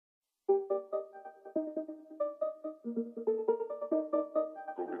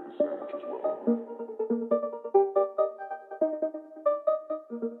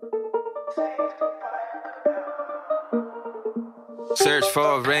Search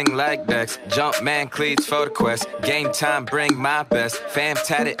for a ring like Dex. Jump man cleats for the quest. Game time, bring my best. Fam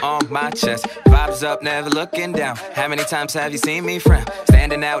tatted on my chest. Vibes up, never looking down. How many times have you seen me frown?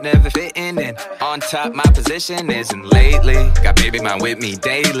 Standing out, never fitting in. On top, my position isn't lately. Got baby mine with me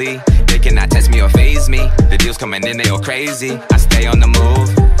daily. They cannot test me or phase me. The deals coming in, they all crazy. I stay on the move,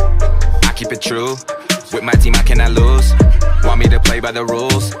 I keep it true. With my team, I cannot lose. Want me to play by the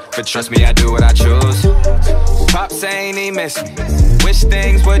rules, but trust me, I do what I choose. Pop saying he missed me, wish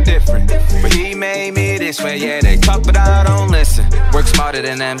things were different, but he made me this way. Yeah, they talk, but I don't listen. Work smarter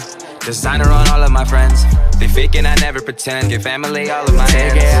than them. Designer on all of my friends. They faking, I never pretend. Give family all of my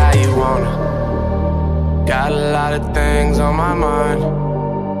hands. Take it how you wanna. Got a lot of things on my mind,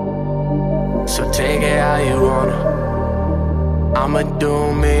 so take it how you wanna. I'ma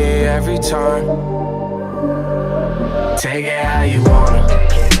do me every time. Take it how you wanna.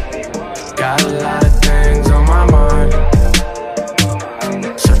 Got a lot of things on my mind,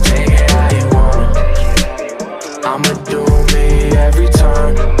 so take it how you wanna. I'ma do me every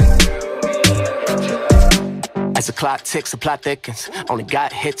time. As the clock ticks, the plot thickens. Only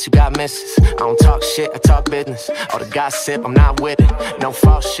got hits, you got misses. I don't talk shit, I talk business. All the gossip, I'm not with it. No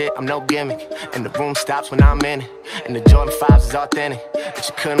false shit, I'm no gimmick. And the room stops when I'm in it. And the Jordan 5s is authentic, but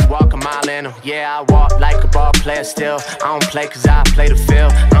you couldn't walk a mile in them. Yeah, I walk like a ball player still. I don't play cause I play the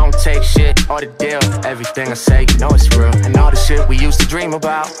field. I don't take shit or the deal. Everything I say, you know it's real. And all the shit we used to dream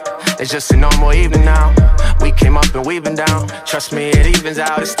about, it's just a normal evening now. We came up and we've been down. Trust me, it evens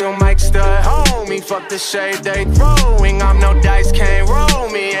out. It's still Mike Stud, homie. Fuck the shade they throwing. I'm no dice, can't roll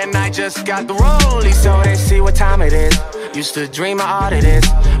me. And I just got the rollie, so they see what time it is. Used to dream of all of this.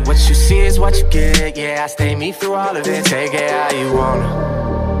 What you see is what you get. Yeah, I stay me through all of it. Take it how you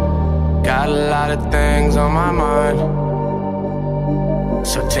wanna. Got a lot of things on my mind,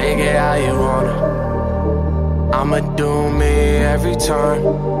 so take it how you wanna. I'ma do me every time.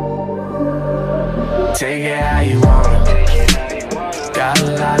 Take it how you wanna. Got a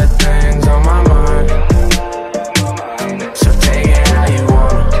lot of things on my mind, so take it how you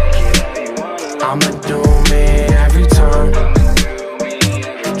wanna. I'ma do me every time.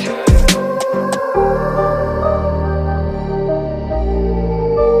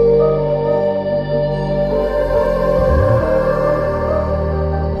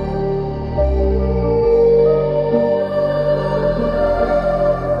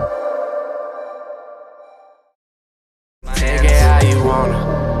 Take it how you wanna.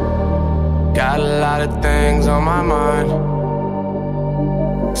 Got a lot of things on my mind,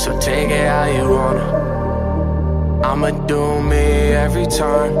 so take it how you wanna. I'ma do me every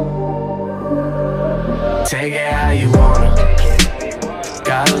time. Take it how you wanna.